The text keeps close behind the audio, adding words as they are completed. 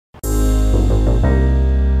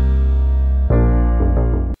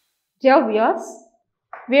Dear viewers,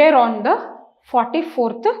 we are on the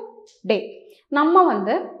 44th day. நம்ம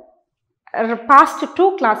வந்து past 2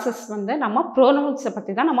 classes வந்து நம்ம pronouns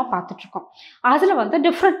பத்தி தான் நம்ம பார்த்துட்டு இருக்கோம். அதுல வந்து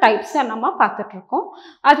different types நம்ம பார்த்துட்டு இருக்கோம்.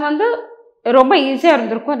 அது வந்து ரொம்ப ஈஸியா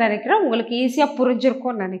இருந்திருக்கும் நினைக்கிறேன். உங்களுக்கு ஈஸியா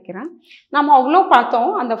புரிஞ்சிருக்கும்னு நினைக்கிறேன். நம்ம அவ்வளோ பார்த்தோம்.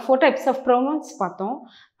 அந்த 4 types of pronouns பார்த்தோம்.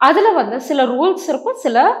 அதுல வந்து சில ரூல்ஸ் இருக்கும்,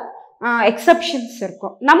 சில எக்ஸெப்ஷன்ஸ்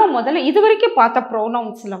இருக்கும். நம்ம முதல்ல இதுவரைக்கும் பார்த்த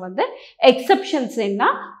ப்ரோனவுன்ஸ்ல வந்து எக்ஸெப்ஷன்ஸ் என்ன,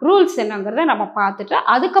 ரூல்ஸ் என்னங்கிறத நம்ம பார்த்துட்டு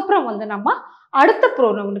அதுக்கப்புறம் வந்து நம்ம அடுத்த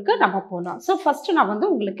ப்ரோனவுனுக்கு நம்ம போகலாம். ஸோ ஃபர்ஸ்ட் நான் வந்து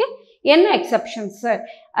உங்களுக்கு என்ன எக்ஸெப்ஷன்ஸ்,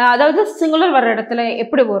 அதாவது சிங்குலர் வர்ற இடத்துல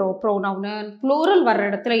எப்படி வரும் ப்ரோனவுனு, ப்ளூரல் வர்ற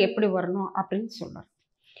இடத்துல எப்படி வரணும் அப்படின்னு சொல்றேன்.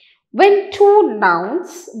 when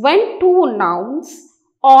two nouns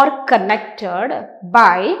are connected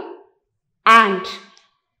by and.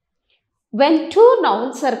 When two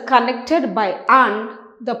nouns are connected by and,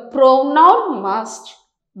 the pronoun must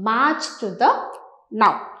match to the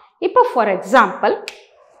noun. இப்போ for example,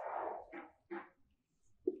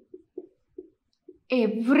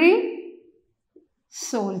 every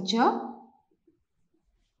soldier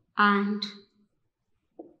and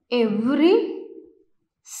every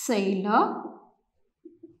sailor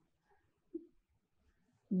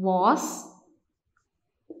was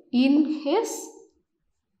in his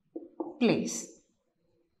place.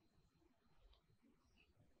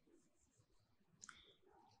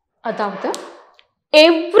 அதாவது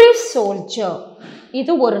every soldier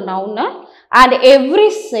இது ஒரு noun and every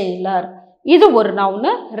sailor இது ஒரு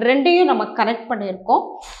noun, ரெண்டையும் நம்ம connect பண்ணியிருக்கோம்.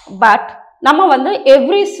 But நம்ம வந்து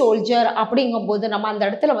எவ்ரி சோல்ஜர் அப்படிங்கும்போது நம்ம அந்த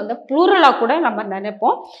இடத்துல வந்து ப்ளூரலாக கூட நம்ம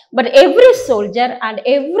நினைப்போம். But every soldier and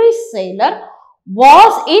every sailor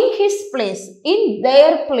was in his place, in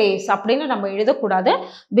their place அப்படின்னு நம்ம எழுதக்கூடாது.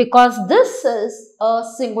 because this is a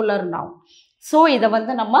singular noun. so இதை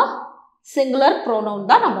வந்து நம்ம singular pronoun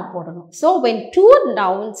தான் நம்ம போடணும். so when two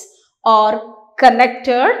nouns are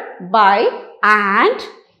connected by and,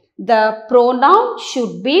 the pronoun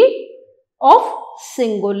should be of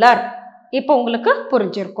singular. இப்போ உங்களுக்கு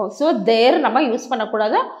புரிஞ்சிருக்கும். so there நம்ம யூஸ்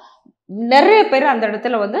பண்ணக்கூடாது. நிறைய பேர் அந்த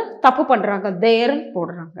இடத்துல வந்து தப்பு பண்றாங்க, there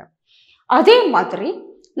போடுறாங்க. அதே மாதிரி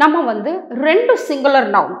நம்ம வந்து ரெண்டு சிங்குலர்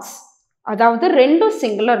நவுன்ஸ், அதாவது ரெண்டு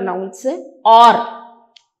singular nouns R,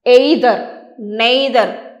 either,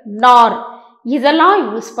 neither, நார் இதெல்லாம்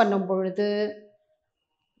யூஸ் பண்ணும் பொழுது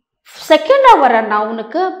செகண்டா வர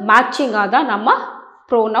நவுனுக்கு மேட்சிங்காக தான் நம்ம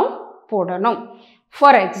ப்ரோனவுன் போடணும்.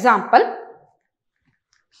 For example,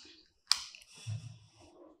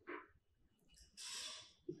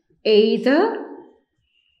 either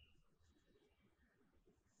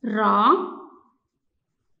Ram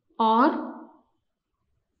or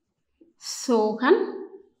Sohan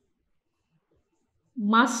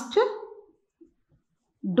must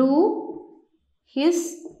do his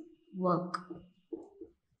work.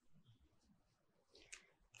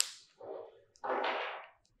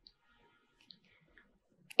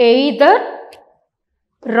 Either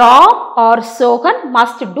Ram or Sohan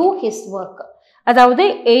must do his work. அதாவது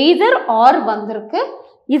either or வந்திருக்கு,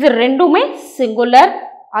 இது ரெண்டுமே சிங்குலர்,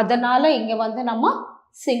 அதனால இங்க வந்து நம்ம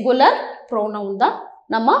சிங்குலர் ப்ரோனவுன் தான்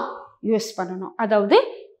நம்ம யூஸ் பண்ணணும். அதாவது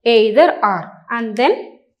either or. and then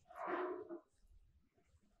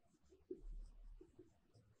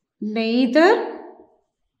neither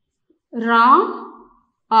Ram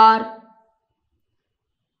or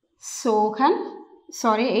Sohan,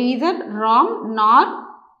 either Ram nor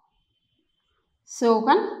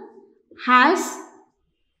Sohan has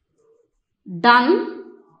done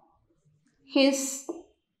his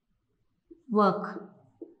work.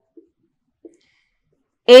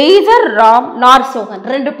 either Ram nor Sohan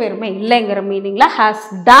ரெண்டு பேருமே இல்லைங்கிற மீனிங்ல has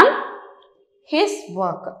done his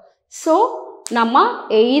work. so நம்ம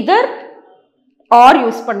either or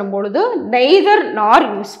யூஸ் பண்ணும் பொழுது, neither nor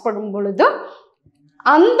யூஸ் பண்ணும் பொழுது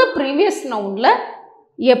அந்த previous நவுன்ல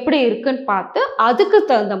எப்படி இருக்குன்னு பார்த்து அதுக்கு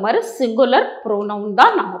தகுந்த மாதிரி சிங்குலர் ப்ரோனவுன்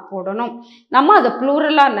தான் நம்ம போடணும். நம்ம அதை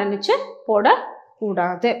ப்ளூரலா நினைச்சு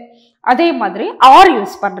போடக்கூடாது. அதே மாதிரி ஆர்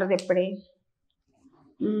யூஸ் பண்றது எப்படி,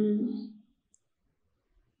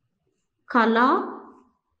 கலா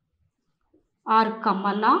R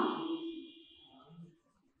Kamala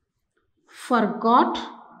forgot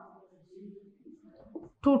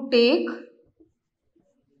to take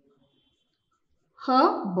her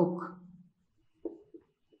book.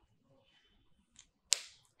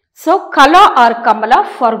 so Kala or Kamala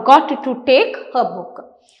forgot to take her book.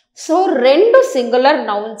 so ரெண்டு சிங்குலர்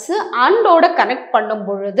நவுன்ஸ் and ஓட கனெக்ட் பண்ணும்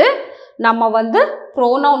பொழுது நம்ம வந்து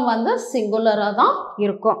ப்ரோனவுன் வந்து சிங்குலரா தான்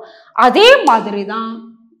இருக்கும். அதே மாதிரி தான்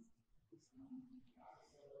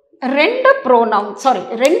ரெண்டு ப்ரோனவுன்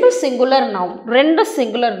ரெண்டு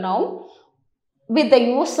singular noun with the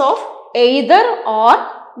use of either or,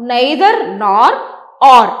 neither nor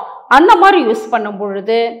or அந்த மாதிரி யூஸ் பண்ணும்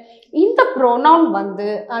பொழுது இந்த pronoun வந்து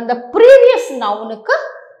அந்த previous nounக்கு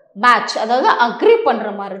மேட்ச், அதாவது அக்ரி பண்ற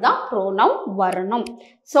மாதிரி தான் pronoun வரணும்.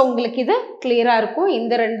 ஸோ உங்களுக்கு இது கிளியரா இருக்கும்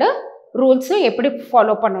இந்த ரெண்டு ரூல்ஸை எப்படி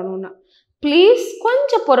ஃபாலோ பண்ணணும்னு. ப்ளீஸ்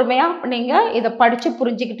கொஞ்சம் பொறுமையா நீங்க இதை படிச்சு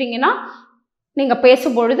புரிஞ்சுக்கிட்டீங்கன்னா நீங்க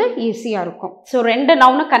பேசும்பொழுது ஈஸியா இருக்கும். ஸோ ரெண்டு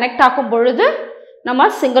நவுனு கனெக்ட் ஆகும் பொழுது நம்ம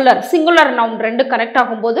சிங்குலர் நவுன் ரெண்டு கனெக்ட்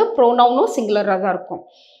ஆகும்போது ப்ரோனவுனும் சிங்குலராக தான் இருக்கும்.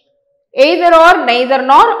 எய்தர் ஆர் நெய்தர்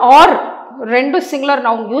நார் ஆர் ரெண்டு சிங்குலர்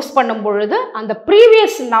நவுன் யூஸ் பண்ணும் பொழுது அந்த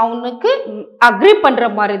ப்ரீவியஸ் நவுனுக்கு அக்ரி பண்ற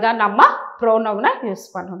மாதிரி தான் நம்ம ப்ரோனவுனை யூஸ்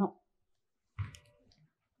பண்ணணும்.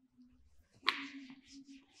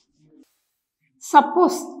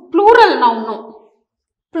 Suppose plural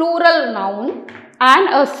noun and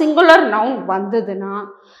a singular noun வந்ததுன்னா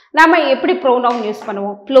நம்ம எப்படி pronoun யூஸ்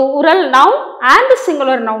பண்ணுவோம்? plural noun and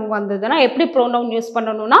singular noun வந்ததுன்னா எப்படி pronoun யூஸ்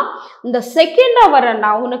பண்ணணும்னா இந்த செகண்டா வர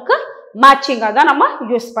நவுனுக்கு மேட்சிங்கா தான் நம்ம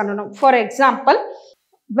யூஸ் பண்ணணும். For example,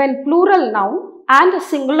 when plural noun and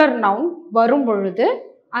singular noun வரும் பொழுது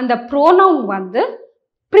அந்த pronoun வந்து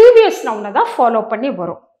previous noun தான் ஃபாலோ பண்ணி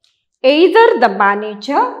வரும். either the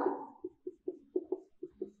manager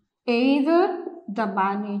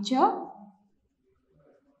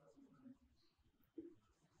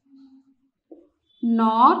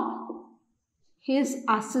nor his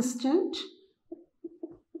assistant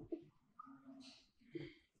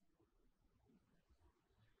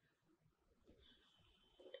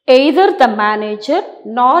either the manager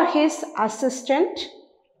nor his assistant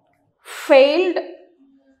failed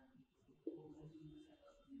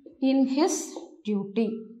in his duty.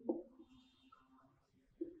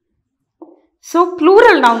 So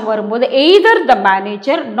plural noun வரும்போது either the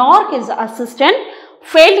manager nor his assistant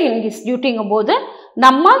failed in his duty போது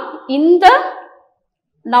நம்ம இந்த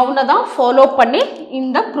நவுனை தான் follow பண்ணி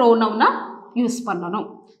இந்த ப்ரோனவுனை use பண்ணணும்.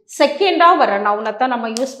 செகண்டா வர நவுனை தான் நம்ம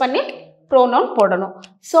யூஸ் பண்ணி ப்ரோனவுன் போடணும்.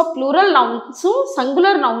 ஸோ ப்ளூரல் நவுன்ஸும்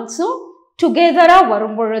சிங்குலர் நவுன்ஸும் டுகெதராக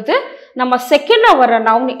வரும் பொழுது நம்ம செகண்டா வர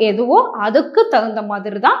நவுன் எதுவோ அதுக்கு தகுந்த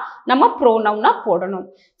மாதிரி தான் நம்ம ப்ரோனவுனா போடணும்.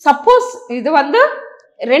 சப்போஸ் இது வந்து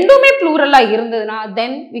ரெண்டுமே ப்ளூரலா இருந்ததுன்னா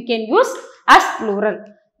then we can use as plural.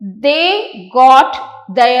 they got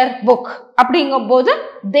their book அப்படிங்கும்போது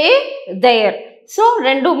they their. ஸோ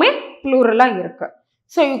ரெண்டுமே ப்ளூரலா இருக்கு.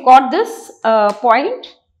 So you got this point.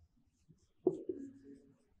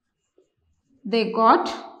 they got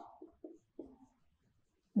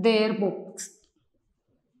their books.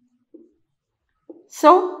 So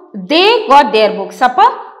they got their books.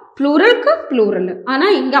 அப்ப ப்ளூரலுக்கு ப்ளூரல். ஆனா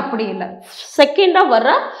இங்க அப்படி இல்லை, செகண்டா வர்ற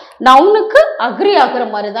நவுனுக்கு அக்ரி ஆகுற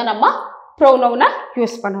மாதிரி தான் நம்ம ப்ரோனவுனை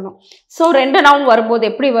யூஸ் பண்ணணும். ஸோ ரெண்டு நவுன் வரும்போது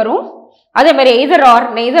எப்படி வரும், அதே மாதிரி எய்தர் ஆர்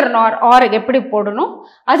நெய்தர் நார் ஆர் எப்படி போடணும்,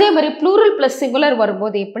 அதே மாதிரி ப்ளூரல் பிளஸ் சிங்குலர்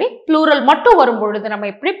வரும்போது எப்படி, ப்ளூரல் மட்டும் வரும்பொழுது நம்ம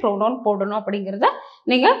எப்படி ப்ரோனவுன் போடணும் அப்படிங்கிறத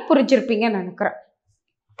நீங்க புரிஞ்சிருப்பீங்கன்னு நினைக்கிறேன்.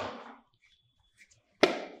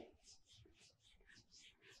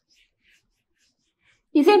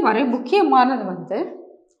 இதே மாதிரி முக்கியமானது வந்து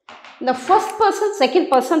இந்த first person, second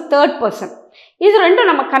person, third person இது ரெண்டும்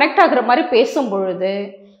நம்ம கனெக்ட் ஆகுற மாதிரி பேசும் பொழுது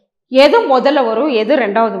எது முதல்ல வரும் எது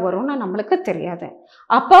ரெண்டாவது வரும்னு நம்மளுக்கு தெரியாது.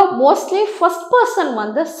 அப்போ மோஸ்ட்லி ஃபர்ஸ்ட் பர்சன்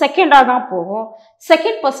வந்து செகண்டாக தான் போகும்,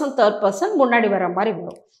 செகண்ட் பர்சன் தேர்ட் பர்சன் முன்னாடி வர மாதிரி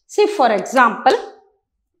வரும். See for example,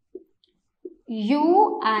 you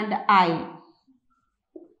and I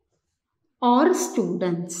are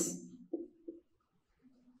students.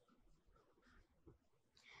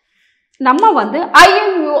 நம்ம வந்து I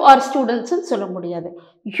and you are students சொல்ல முடியாது.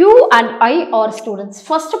 You and I are students.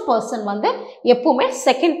 First person வந்து எப்பவுமே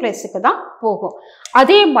செகண்ட் பிளேஸுக்கு தான் போகும்.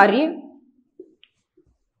 அதே மாதிரி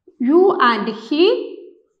you and he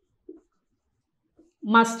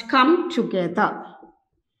must come together.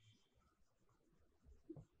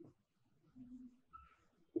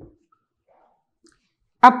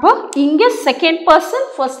 அப்போ இங்க செகண்ட் பர்சன்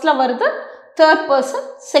ஃபர்ஸ்ட்ல வருது, தேர்ட் பர்சன்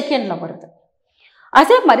செகண்ட்ல வருது.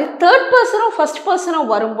 அதே மாதிரி தேர்ட் பர்சனும் ஃபர்ஸ்ட்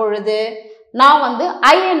பர்சனும் வரும் பொழுது நான் வந்து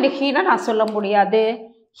ஐ அண்ட் ஹீன்னு நான் சொல்ல முடியாது.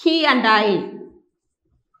 he and I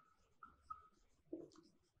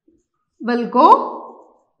will go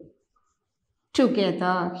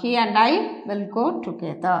together. he and I will go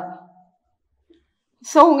together.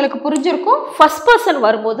 So உங்களுக்கு புரிஞ்சிருக்கும், ஃபர்ஸ்ட் பர்சன்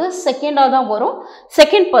வரும்போது செகண்டாக தான் வரும்,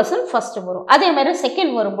 செகண்ட் பர்சன் ஃபர்ஸ்ட் வரும். அதே மாதிரி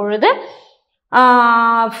செகண்ட் வரும் பொழுது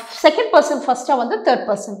செகண்ட் பர்சன் ஃபர்ஸ்ட்டாக வந்து தேர்ட்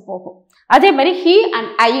பர்சன் போகும். அதே மாதிரி he and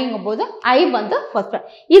Iங்கும் போது I வந்து ஃபர்ஸ்ட்.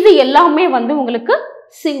 இது எல்லாமே வந்து உங்களுக்கு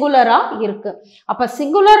சிங்குலராக இருக்கு. அப்போ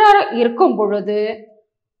சிங்குலராக இருக்கும் பொழுது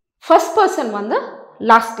ஃபர்ஸ்ட் பர்சன் வந்து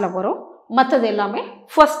லாஸ்ட்ல வரும், மற்றது எல்லாமே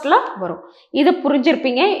ஃபர்ஸ்ட்ல வரும். இது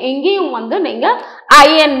புரிஞ்சிருப்பீங்க. எங்கேயும் வந்து நீங்கள் I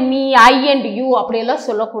and me, I and you அப்படியெல்லாம்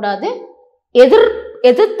சொல்லக்கூடாது.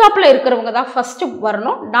 எதிர்த்தாப்புல இருக்கிறவங்க தான் ஃபர்ஸ்ட்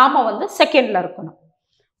வரணும், நாம வந்து செகண்ட்ல இருக்கணும்.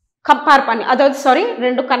 கம்பேர் பண்ணி, அதாவது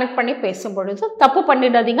ரெண்டும் கனெக்ட் பண்ணி பேசும்பொழுது தப்பு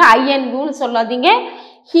பண்ணிடாதீங்க. ஐ அண்ட் யூன்னு சொல்லாதீங்க.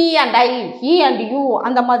 He and I, he and you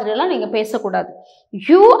அந்த மாதிரிலாம் நீங்கள் பேசக்கூடாது.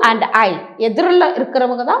 யூ அண்ட் ஐ எதிரில்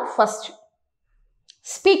இருக்கிறவங்க தான் first.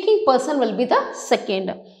 Speaking person will be the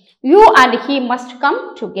second. You and he must come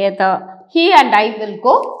together. He and I will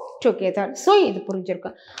go together. So இது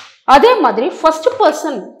புரிஞ்சிருக்கு. அதே மாதிரி ஃபர்ஸ்ட்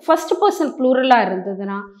பர்சன் ப்ளூரலாக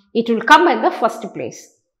இருந்ததுன்னா it will come in the first place.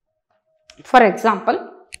 For example,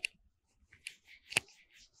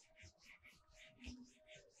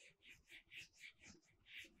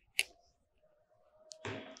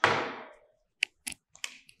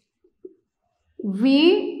 we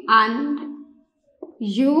and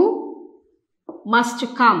you must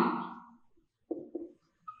come.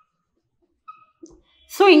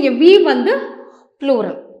 So இங்க we வந்து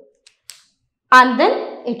plural and then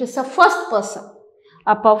it is a first person.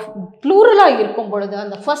 அப்போ plural இருக்கும் பொழுது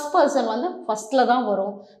அந்த first person வந்து ஃபர்ஸ்ட்ல தான்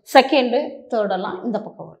வரும், செகண்ட் தேர்ட் எல்லாம் இந்த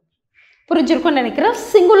பக்கம் வரும். புரிஞ்சிருக்கும்னு நினைக்கிறேன்.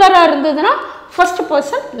 சிங்குலரா இருந்ததுன்னா ஃபர்ஸ்ட்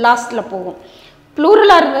பர்சன் லாஸ்ட்ல போகும்,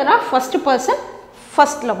 ப்ளூரலா இருந்ததுன்னா ஃபர்ஸ்ட் பர்சன்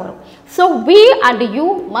ஃபர்ஸ்ட்ல வரும். So we and you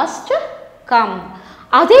must come.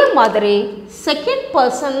 அதே மாதிரி செகண்ட்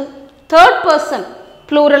பர்சன் தேர்ட் பர்சன்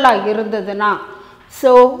ப்ளூரலாக இருந்ததுன்னா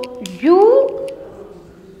so you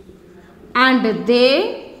and they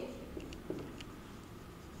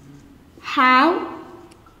have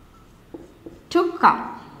to come.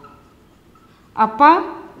 அப்போ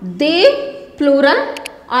they plural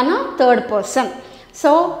ஆனால் third person.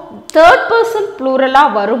 So third person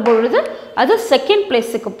ப்ளூரலாக வரும்பொழுது அது செகண்ட்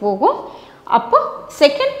பிளேஸுக்கு போகும். அப்போ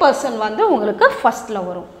செகண்ட் பர்சன் வந்து உங்களுக்கு ஃபர்ஸ்டில்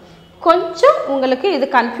வரும். கொஞ்சம் உங்களுக்கு இது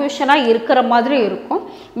கன்ஃபியூஷனாக இருக்கிற மாதிரி இருக்கும்.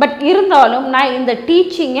 பட் இருந்தாலும் நான் இந்த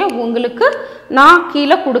டீச்சிங்கை உங்களுக்கு நான்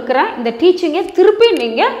கீழே கொடுக்குறேன். இந்த டீச்சிங்கை திருப்பி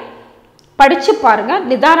நீங்கள் படித்து பாருங்கள்,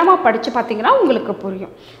 நிதானமாக படித்து பார்த்தீங்கன்னா உங்களுக்கு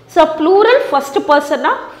புரியும். ஸோ ப்ளூரல் ஃபர்ஸ்ட்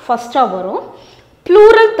பர்சனாக ஃபர்ஸ்ட்டாக வரும்,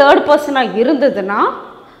 ப்ளூரல் தேர்ட் பர்சனாக இருந்ததுன்னா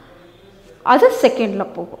அது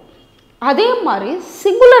செகண்டில் போகும். அதே மாதிரி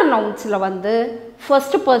சிங்குலர் நவுன்ஸில் வந்து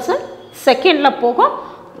ஃபர்ஸ்ட் பர்சன் செகண்டில் போகும்,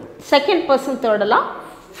 செகண்ட் பர்சன் தேர்டெல்லாம்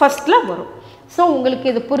ஃபர்ஸ்டில் வரும். ஸோ உங்களுக்கு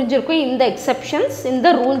இது புரிஞ்சிருக்கும். இந்த எக்ஸெப்ஷன்ஸ், இந்த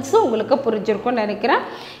ரூல்ஸும் உங்களுக்கு புரிஞ்சிருக்கும்னு நினைக்கிறேன்.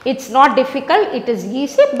 It's not difficult, it is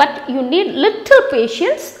easy, but you need little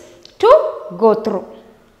patience to go through.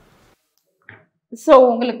 So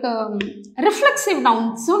உங்களுக்கு ரிஃப்ளெக்சிவ்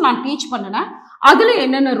நவுன்ஸும் நான் டீச் பண்ணினேன். அதில்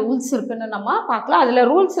என்னென்ன ரூல்ஸ் இருக்குன்னு நம்ம பார்க்கலாம்.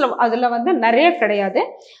 அதில் வந்து நிறைய கிடையாது.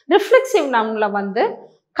 ரிஃப்ளெக்சிவ் நவுனில் வந்து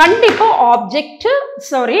கண்டிப்பாக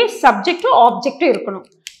சப்ஜெக்ட் ஆப்ஜெக்ட் இருக்கணும்.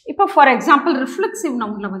 இப்போ ஃபார் எக்ஸாம்பிள் ரிஃப்ளெக்சிவ்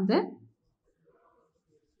நவுனில் வந்து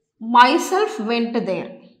myself went there,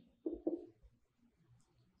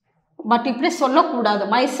 பட் இப்படி சொல்லக்கூடாது.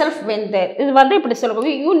 myself went there இது வந்து இப்படி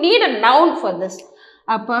சொல்லக்கூடாது. you need a noun for this.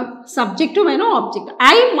 அப்போ சப்ஜெக்டும் வேணும், object.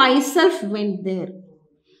 I myself went there,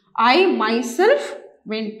 I myself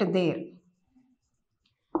went there.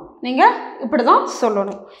 நீங்கள் இப்படி தான்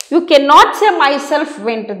சொல்லணும். you cannot say myself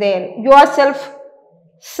went there, yourself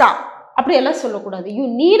saw, அப்படியெல்லாம் சொல்லக்கூடாது. you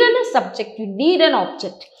need a subject, you need an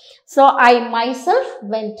object. so I myself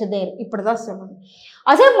went there இப்படி தான் சொல்லணும்.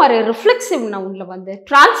 அதே மாதிரி ரிஃப்ளெக்சிவ் நவுனில் வந்து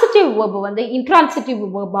டிரான்சிட்டிவ் வேர்பு வந்து இன்ட்ரான்சிட்டிவ்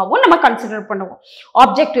வேர்பாகவும் நம்ம கன்சிடர் பண்ணுவோம்.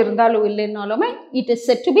 ஆப்ஜெக்ட் இருந்தாலும் இல்லைன்னாலுமே it is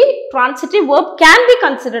set to be transitive verb can be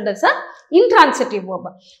considered as a intransitive verb.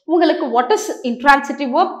 உங்களுக்கு what is intransitive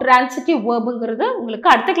verb, transitive வேர்புங்கிறது உங்களுக்கு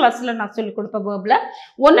அடுத்த கிளாஸில் நான் சொல்லிக் கொடுப்பேன். வேர்பில்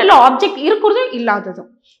ஒன்றில் ஆப்ஜெக்ட் இருக்கிறதும் இல்லாததும்.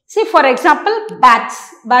 see for example bats.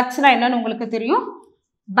 பேட்ஸ்னால் என்னன்னு உங்களுக்கு தெரியும்.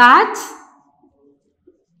 Bats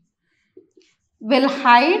will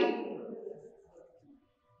hide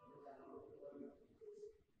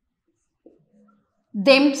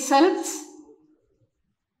themselves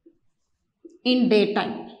in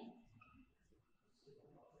daytime.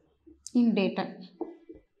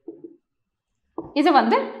 இது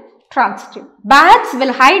வந்து transitive. Bats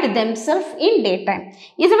will hide themselves in daytime.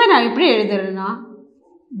 இதுவே நான் எப்படி எழுதுறேன்னா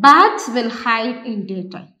bats will hide in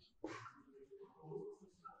daytime.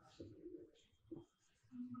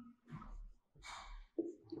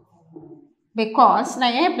 Because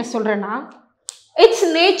நான் ஏன் இப்படி சொல்கிறேன்னா இட்ஸ்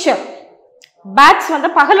நேச்சர். பேட்ஸ் வந்து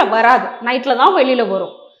பகலில் வராது, நைட்டில் தான் வெளியில்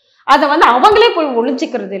வரும். அதை வந்து அவங்களே போய்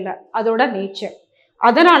ஒளிஞ்சிக்கிறது இல்லை, அதோட நேச்சர்.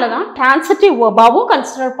 அதனால தான் டிரான்சிட்டிவ் வேர்பாவும்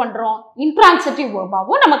கன்சிடர் பண்ணுறோம், இன்ட்ரான்சிட்டிவ்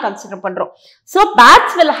வேர்பாவும் நம்ம கன்சிடர் பண்ணுறோம். So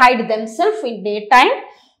bats will height themself in day time,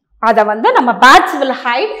 அதை வந்து நம்ம bats will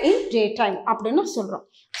height in day time அப்படின்னு சொல்கிறோம்.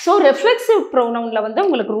 ஸோ ரிஃப்ளெக்சிவ் ப்ரோனவுனில் வந்து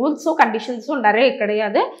உங்களுக்கு ரூல்ஸோ கண்டிஷன்ஸோ நிறைய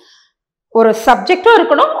கிடையாது. ஒரு சப்ஜெக்டும்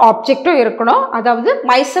இருக்கணும், ஆப்ஜெக்டும் இருக்கணும். அதாவது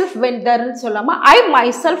myself went thereன்னு சொல்லாமல் I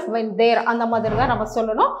myself went there அந்த மாதிரி தான் நம்ம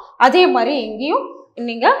சொல்லணும். அதே மாதிரி இங்கேயும்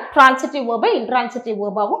நீங்கள் transitive verb intransitive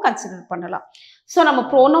verb-ஆவும் கன்சிடர் பண்ணலாம். ஸோ நம்ம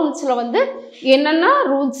ப்ரோனவுன்ஸில் வந்து என்னென்ன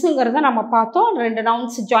ரூல்ஸுங்கிறத நம்ம பார்த்தோம் 2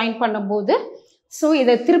 nouns ஜாயின் பண்ணும்போது. ஸோ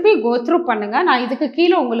இதை திருப்பி கோ த்ரூ பண்ணுங்கள். நான் இதுக்கு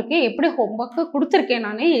கீழே உங்களுக்கு எப்படி ஹோம்ஒர்க்கு கொடுத்துருக்கேன்,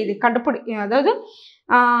 நான் இது அதாவது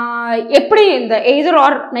எப்படி இந்த எய்தர்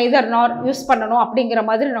ஆர் நெய்தர் நார் யூஸ் பண்ணணும் அப்படிங்கிற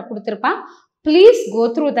மாதிரி நான் கொடுத்துருப்பேன். Please go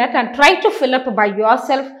through that and try to fill up by your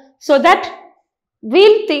self so that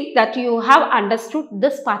we'll think that you have understood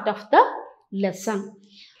this part of the lesson.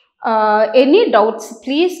 Any doubts,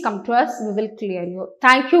 please come to us. We will clear you.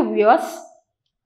 Thank you, viewers.